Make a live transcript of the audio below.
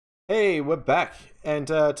Hey, we're back, and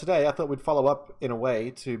today I thought we'd follow up in a way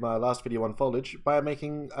to my last video on foliage by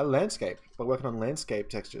making a landscape, by working on landscape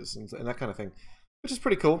textures and that kind of thing, which is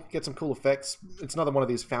pretty cool. Get some cool effects. It's another one of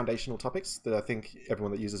these foundational topics that I think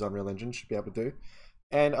everyone that uses Unreal Engine should be able to do.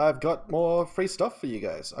 And I've got more free stuff for you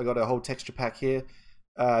guys. I got a whole texture pack here,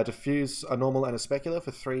 diffuse, a normal, and a specular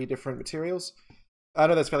for 3 different materials. I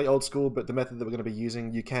know that's fairly old school, but the method that we're going to be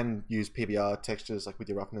using, you can use PBR textures like with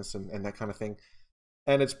your roughness and that kind of thing.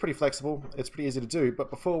 And it's pretty flexible, it's pretty easy to do, but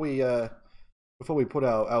before we put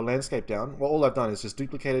our landscape down, well, all I've done is just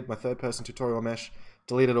duplicated my third-person tutorial mesh,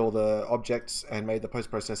 deleted all the objects, and made the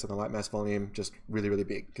post-process and the light mass volume just really, really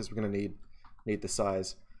big, because we're going to need the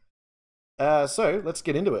size. So, let's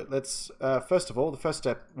get into it. Let's, first of all, the first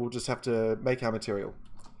step, we'll just have to make our material.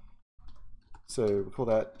 So, we'll call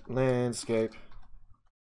that landscape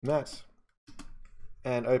matte,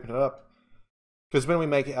 and open it up. Because when we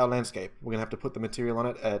make our landscape, we're going to have to put the material on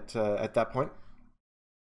it at that point.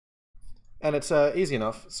 And it's easy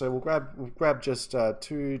enough, so we'll grab just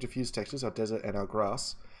 2 diffuse textures, our desert and our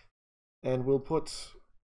grass, and we'll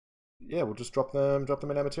just drop them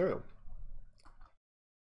in our material.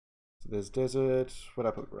 So there's desert, where'd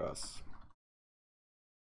I put grass?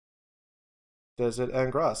 Desert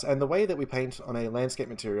and grass. And the way that we paint on a landscape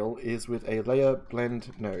material is with a layer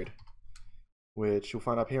blend node, which you'll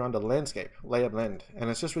find up here under landscape, layer blend. And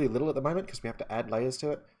it's just really little at the moment because we have to add layers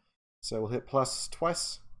to it. So we'll hit plus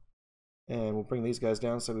twice, and we'll bring these guys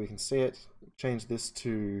down so we can see it. Change this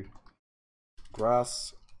to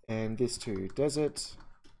grass, and this to desert.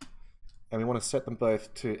 And we want to set them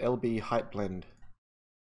both to LB height blend.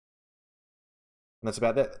 And that's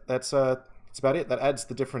about it. That's about it. That adds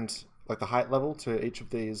the different, like the height level to each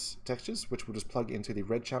of these textures, which we'll just plug into the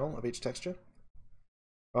red channel of each texture.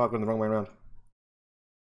 Oh, I've gone the wrong way around.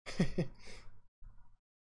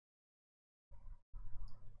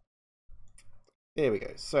 There we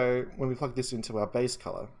go. So when we plug this into our base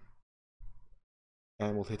color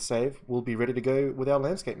and we'll hit save, we'll be ready to go with our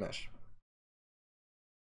landscape mesh.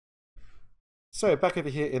 So back over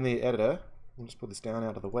here in the editor, we'll just put this down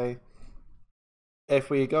out of the way. If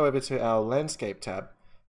we go over to our landscape tab,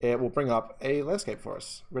 it will bring up a landscape for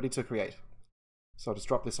us, ready to create. So I'll just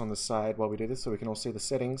drop this on the side while we do this so we can all see the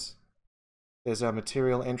settings. There's our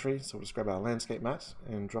material entry, so we'll just grab our landscape matte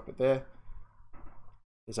and drop it there.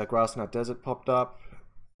 There's our grass and our desert popped up.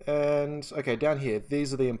 And, okay, down here,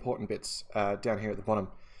 these are the important bits down here at the bottom.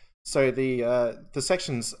 So the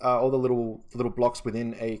sections are all the little blocks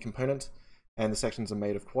within a component, and the sections are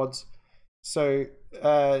made of quads. So,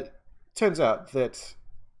 turns out that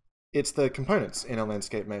it's the components in our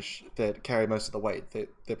landscape mesh that carry most of the weight,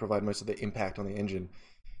 that provide most of the impact on the engine.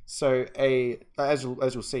 So, as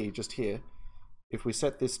you'll see just here, if we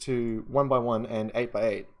set this to 1x1 and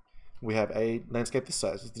 8x8, we have a landscape this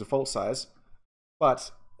size. It's the default size,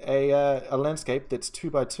 but a landscape that's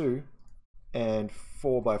 2x2 and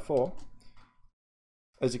 4x4,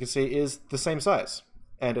 as you can see, is the same size,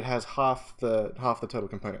 and it has half the total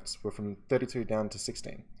components. We're from 32 down to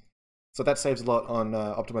 16, so that saves a lot on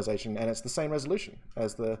optimization, and it's the same resolution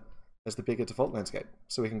as the bigger default landscape.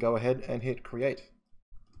 So we can go ahead and hit create,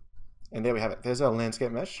 and there we have it. There's our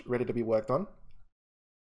landscape mesh ready to be worked on.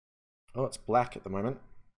 Oh, it's black at the moment.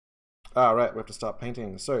 Right, we have to start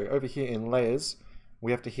painting. So over here in layers,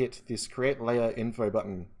 we have to hit this create layer info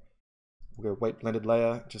button. We'll go weight blended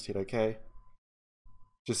layer, just hit OK.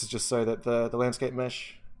 This is just so that the landscape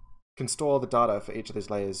mesh can store the data for each of these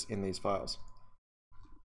layers in these files.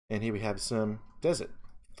 And here we have some desert.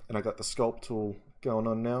 And I got the sculpt tool going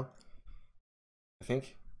on now, I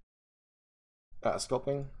think.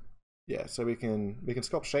 Sculpting. Yeah, so we can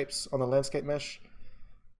sculpt shapes on the landscape mesh.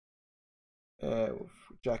 We'll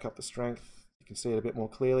jack up the strength. You can see it a bit more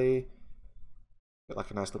clearly. Got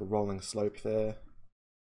like a nice little rolling slope there.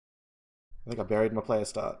 I think I buried my player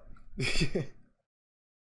start.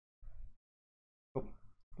 Oh,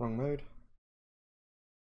 wrong mode.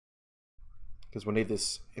 Because we'll need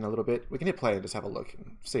this in a little bit. We can hit play and just have a look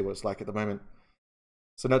and see what it's like at the moment.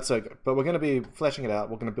 So not so good. But we're going to be fleshing it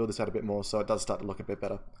out. We're going to build this out a bit more so it does start to look a bit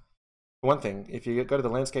better. For one thing, if you go to the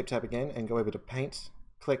landscape tab again and go over to paint,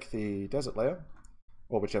 click the desert layer,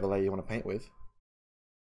 or whichever layer you want to paint with.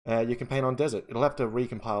 You can paint on desert. It'll have to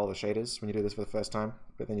recompile the shaders when you do this for the first time,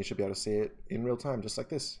 but then you should be able to see it in real time, just like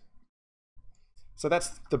this. So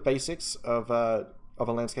that's the basics of a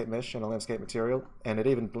landscape mesh and a landscape material, and it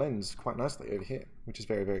even blends quite nicely over here, which is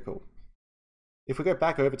very, very cool. If we go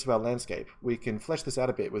back over to our landscape, we can flesh this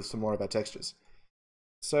out a bit with some more of our textures.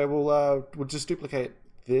 So we'll just duplicate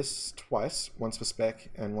this twice, once for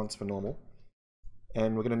spec and once for normal.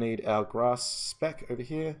 And we're going to need our grass spec over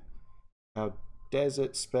here, our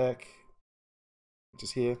desert spec, which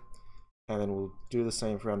is here. And then we'll do the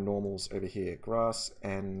same for our normals over here. Grass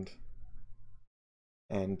and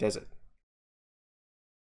desert.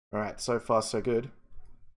 Alright, so far so good.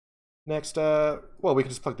 Next, well, we can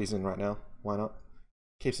just plug these in right now. Why not?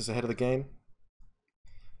 Keeps us ahead of the game.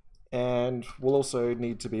 And we'll also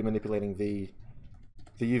need to be manipulating the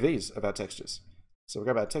UVs of our textures. So we'll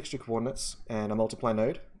grab our texture coordinates and a multiply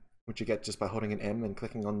node, which you get just by holding an M and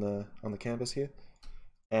clicking on the canvas here,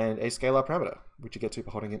 and a scalar parameter, which you get to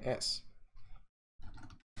by holding an S.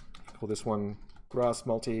 Call this one grass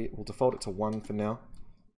multi. We'll default it to 1 for now.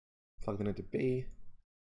 Plug that into B.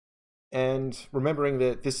 And remembering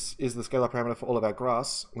that this is the scalar parameter for all of our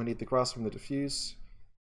grass, we need the grass from the diffuse,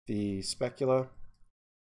 the specular,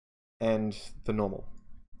 and the normal.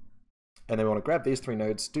 And then we want to grab these 3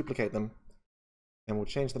 nodes, duplicate them, and we'll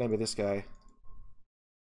change the name of this guy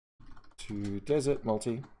to desert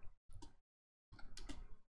multi,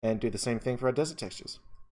 and do the same thing for our desert textures.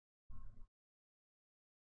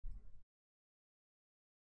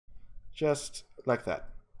 Just like that.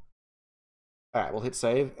 Alright, we'll hit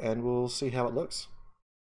save and we'll see how it looks.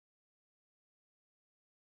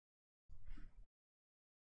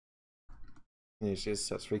 There she is,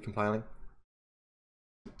 so it's recompiling.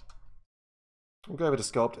 We'll go over to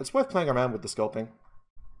sculpt. It's worth playing around with the sculpting.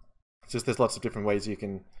 It's just there's lots of different ways you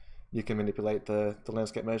can manipulate the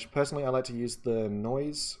landscape mesh. Personally, I like to use the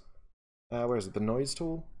noise. Where is it? The noise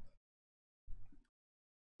tool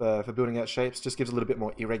for building out shapes. Just gives a little bit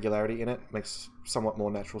more irregularity in it. Makes somewhat more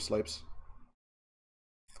natural slopes.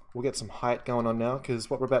 We'll get some height going on now because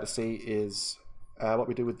what we're about to see is what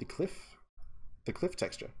we do with the cliff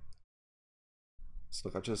texture. So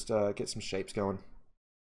look, I'll just get some shapes going.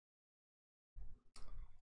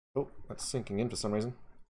 Oh, that's sinking in for some reason.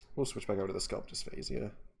 We'll switch back over to the sculpt just for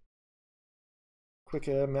easier.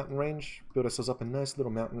 Quicker mountain range. Build ourselves up a nice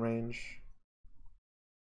little mountain range.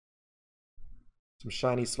 Some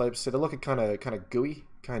shiny slopes. So they're looking kind of gooey,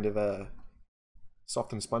 kind of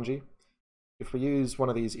soft and spongy. If we use one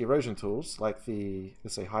of these erosion tools, like the,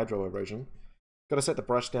 let's say, hydro erosion, got to set the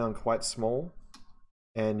brush down quite small,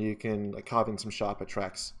 and you can carve in some sharper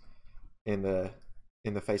tracks in the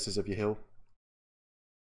faces of your hill.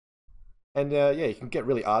 And yeah, you can get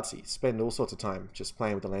really artsy, spend all sorts of time just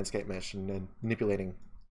playing with the landscape mesh and manipulating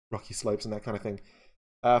rocky slopes and that kind of thing.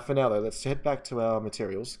 For now though, let's head back to our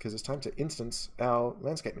materials because it's time to instance our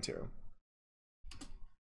landscape material.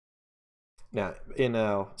 Now, in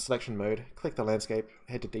our selection mode, click the landscape,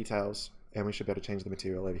 head to details, and we should be able to change the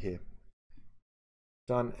material over here.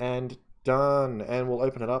 Done and done, and we'll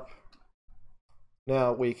open it up.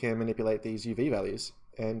 Now we can manipulate these UV values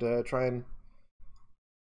and try and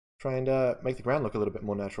make the ground look a little bit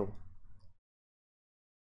more natural.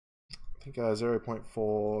 I think 0.4,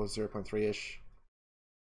 0.3-ish.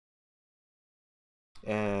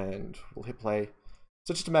 And we'll hit play.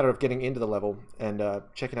 So it's just a matter of getting into the level and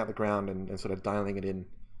checking out the ground and sort of dialing it in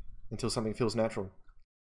until something feels natural.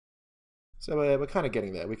 So we're kind of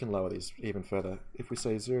getting there. We can lower these even further. If we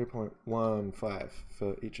say 0.15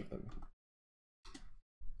 for each of them.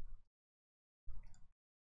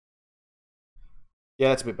 Yeah,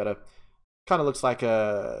 that's a bit better. Kind of looks like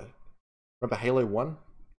remember Halo 1?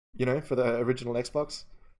 You know, for the original Xbox?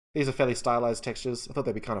 These are fairly stylized textures. I thought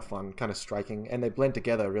they'd be kind of fun, kind of striking, and they blend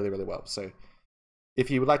together really, really well. So if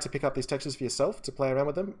you would like to pick up these textures for yourself to play around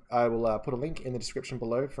with them, I will put a link in the description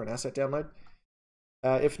below for an asset download.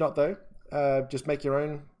 If not though, just make your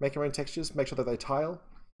own textures, make sure that they tile.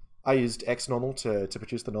 I used XNormal to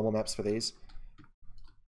produce the normal maps for these,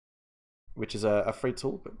 which is a free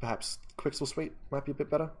tool, but perhaps Quixel Suite might be a bit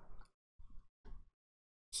better.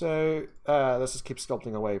 So let's just keep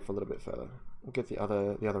sculpting away for a little bit further. We'll get the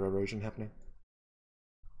other erosion happening.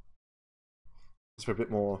 Just for a bit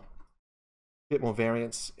more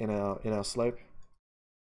variance in our slope.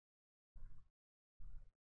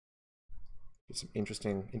 Get some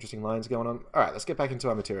interesting lines going on. All right, let's get back into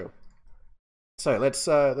our material. So let's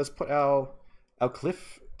put our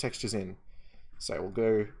cliff textures in. So we'll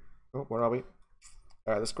go. Oh, where are we?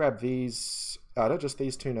 All right, let's grab these. No, just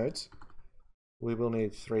these 2 nodes. We will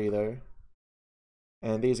need 3 though.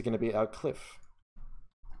 And these are going to be our cliff.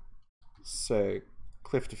 So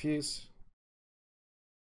cliff diffuse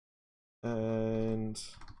and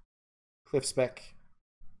cliff spec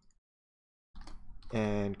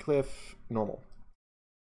and cliff normal.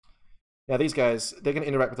 Now these guys, they're going to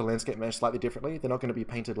interact with the landscape mesh slightly differently. They're not going to be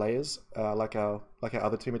painted layers like our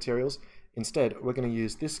other 2 materials. Instead, we're going to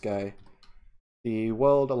use this guy, the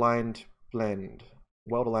world aligned blend.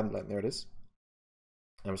 World aligned blend. There it is.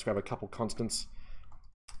 And let's grab a couple constants.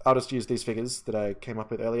 I'll just use these figures that I came up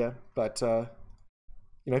with earlier, but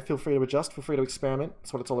you know, feel free to adjust, feel free to experiment.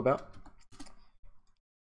 That's what it's all about.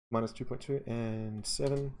 Minus 2.2 and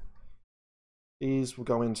 7. These will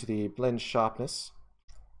go into the blend sharpness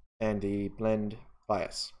and the blend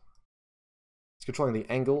bias. It's controlling the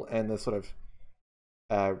angle and the sort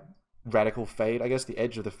of radical fade, I guess, the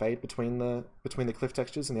edge of the fade between the cliff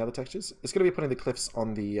textures and the other textures. It's going to be putting the cliffs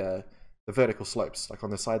on the vertical slopes, like on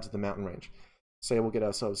the sides of the mountain range. So we'll get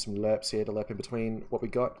ourselves some lerps here to lerp in between what we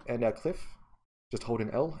got and our cliff. Just hold in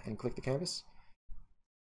L and click the canvas.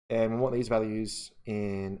 And we want these values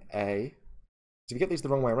in A. So if you get these the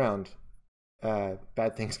wrong way around,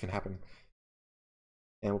 bad things can happen.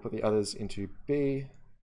 And we'll put the others into B.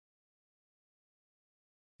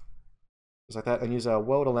 Just like that, and use our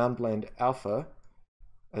world around blend alpha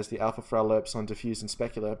as the alpha for our lerps on diffuse and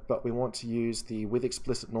specular, but we want to use the with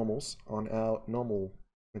explicit normals on our normal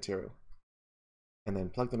material. And then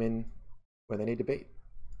plug them in where they need to be.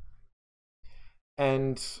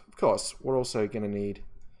 And of course, we're also going to need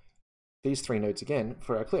these 3 nodes again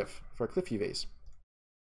for our cliff UVs.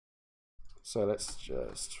 So let's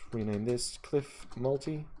just rename this cliff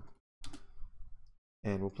multi,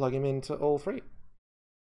 and we'll plug him into all 3.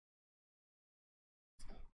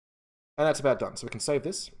 And that's about done. So we can save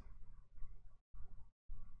this.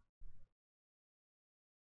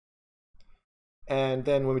 And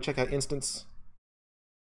then when we check our instance,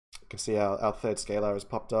 you can see our third scalar has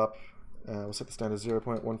popped up. We'll set this down to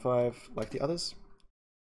 0.15 like the others.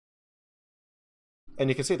 And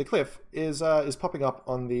you can see the cliff is popping up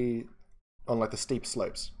on like the steep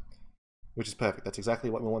slopes, which is perfect. That's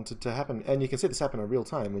exactly what we wanted to happen. And you can see this happen in real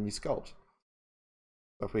time when you sculpt.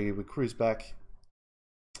 If we cruise back,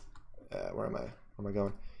 where am I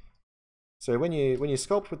going? So when you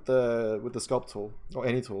sculpt with the sculpt tool or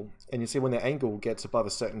any tool, and you see when the angle gets above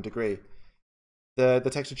a certain degree, the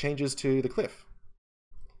texture changes to the cliff.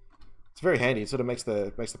 It's very handy. It sort of makes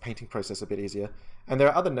the painting process a bit easier. And there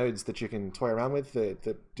are other nodes that you can toy around with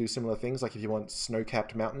that do similar things. Like if you want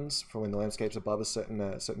snow-capped mountains for when the landscape's above a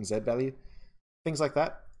certain Z value, things like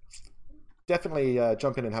that. Definitely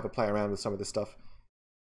jump in and have a play around with some of this stuff.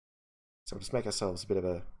 So we'll just make ourselves a bit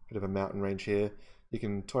of a mountain range here. You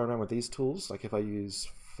can toy around with these tools. Like if I use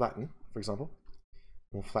flatten, for example,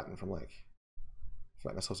 we'll flatten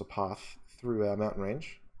ourselves a path through our mountain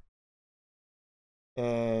range.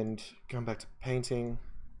 And going back to painting,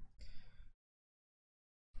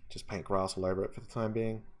 just paint grass all over it for the time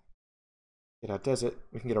being. Get our desert,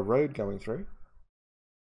 we can get a road going through.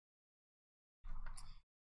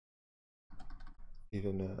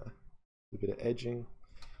 Even a bit of edging.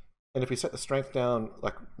 And if we set the strength down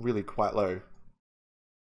like really quite low,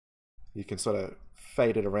 you can sort of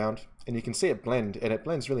fade it around, and you can see it blend, and it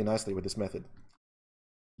blends really nicely with this method,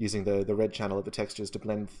 using the red channel of the textures to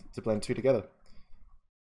blend 2 together.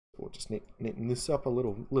 We'll just neaten this up a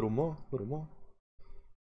little more.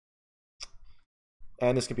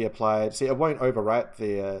 And this can be applied. See, it won't overwrite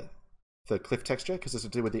the cliff texture because it's to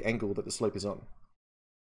do with the angle that the slope is on.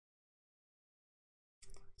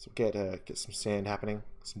 So get some sand happening,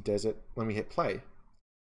 some desert. When we hit play,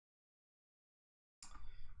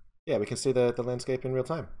 yeah, we can see the landscape in real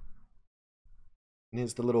time. And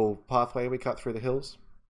here's the little pathway we cut through the hills.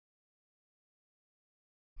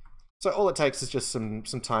 So all it takes is just some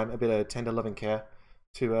time, a bit of tender loving care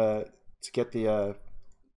to get the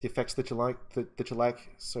effects that you like.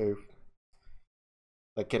 So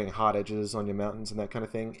like getting hard edges on your mountains and that kind of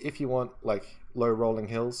thing. If you want like low rolling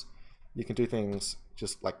hills, you can do things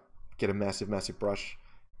just like get a massive brush,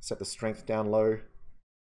 set the strength down low,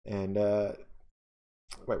 and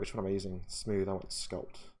wait, which one am I using? Smooth. I want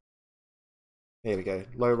sculpt. There we go.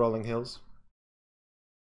 Low rolling hills.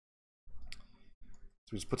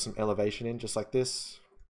 So we just put some elevation in, just like this.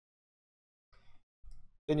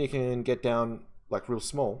 Then you can get down like real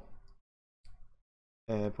small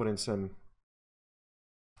and put in some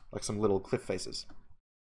little cliff faces.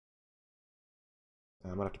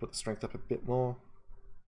 I might have to put the strength up a bit more.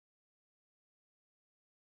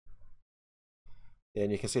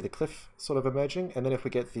 And you can see the cliff sort of emerging. And then if we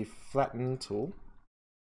get the flatten tool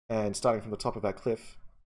and starting from the top of our cliff,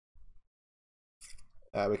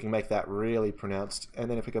 we can make that really pronounced. And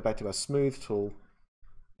then if we go back to our smooth tool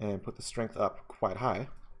and put the strength up quite high,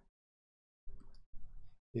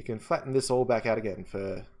 you can flatten this all back out again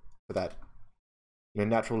for that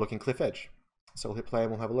natural looking cliff edge. So we'll hit play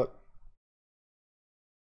and we'll have a look.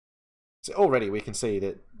 So already we can see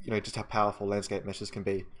that just how powerful landscape meshes can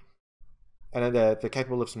be, and they're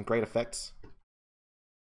capable of some great effects.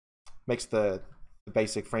 Makes the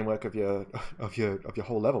basic framework of your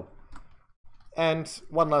whole level. And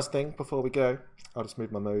one last thing before we go, I'll just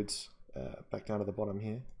move my modes back down to the bottom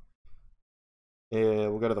here.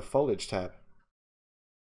 We'll go to the Foliage tab.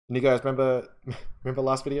 And you guys remember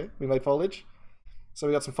last video we made foliage? So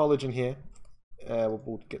we got some foliage in here.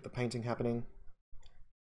 We'll get the painting happening.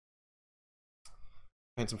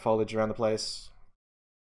 Paint some foliage around the place.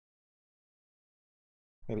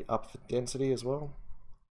 Maybe up the density as well.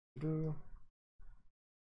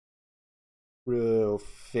 Real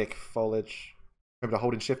thick foliage. Remember to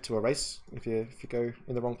hold in shift to erase if you go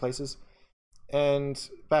in the wrong places. And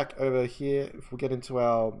back over here, if we get into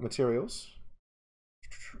our materials.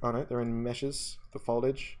 Oh no, they're in meshes, the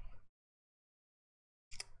foliage.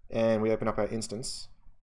 And we open up our instance.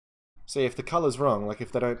 See if the color's wrong, like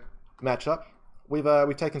if they don't match up, we've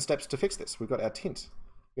taken steps to fix this. We've got our tint.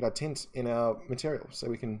 We've got our tint in our material, so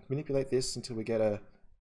we can manipulate this until we get a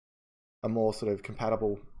more sort of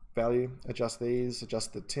compatible value. Adjust these,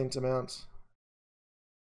 adjust the tint amount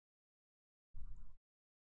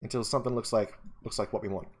until something looks like what we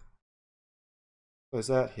want. Close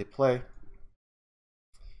that. Hit play.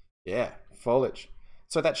 Yeah, foliage.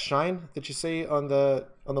 So that shine that you see on the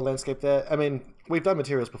landscape there, I mean, we've done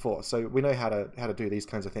materials before, so we know how to do these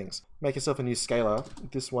kinds of things. Make yourself a new scalar.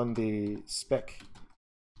 This one, the spec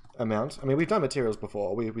amount. I mean, we've done materials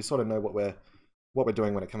before. We sort of know what we're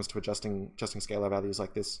doing when it comes to adjusting scalar values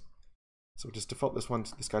like this. So we'll just default this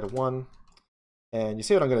guy to 1. And you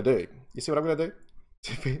see what I'm going to do. You see what I'm going to do?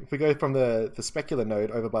 If we go from the specular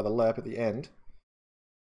node over by the lerp at the end,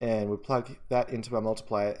 and we plug that into our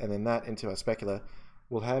multiplier and then that into our specular,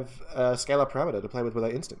 we'll have a scalar parameter to play with our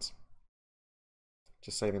instance.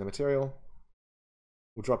 Just saving the material.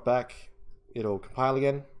 We'll drop back. It'll compile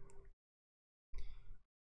again.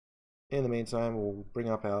 In the meantime, we'll bring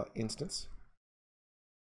up our instance.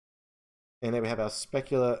 And there we have our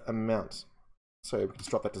specular amount. So we can just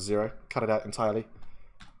drop that to 0, cut it out entirely.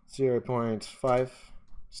 0.5,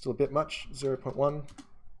 still a bit much. 0.1.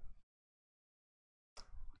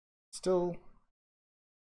 Still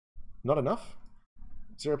not enough.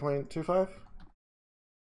 0.25.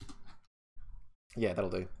 Yeah, that'll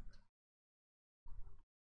do.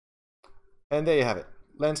 And there you have it.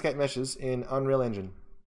 Landscape meshes in Unreal Engine.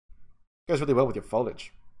 Goes really well with your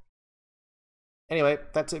foliage. Anyway,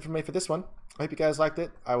 that's it from me for this one. I hope you guys liked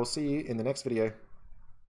it. I will see you in the next video.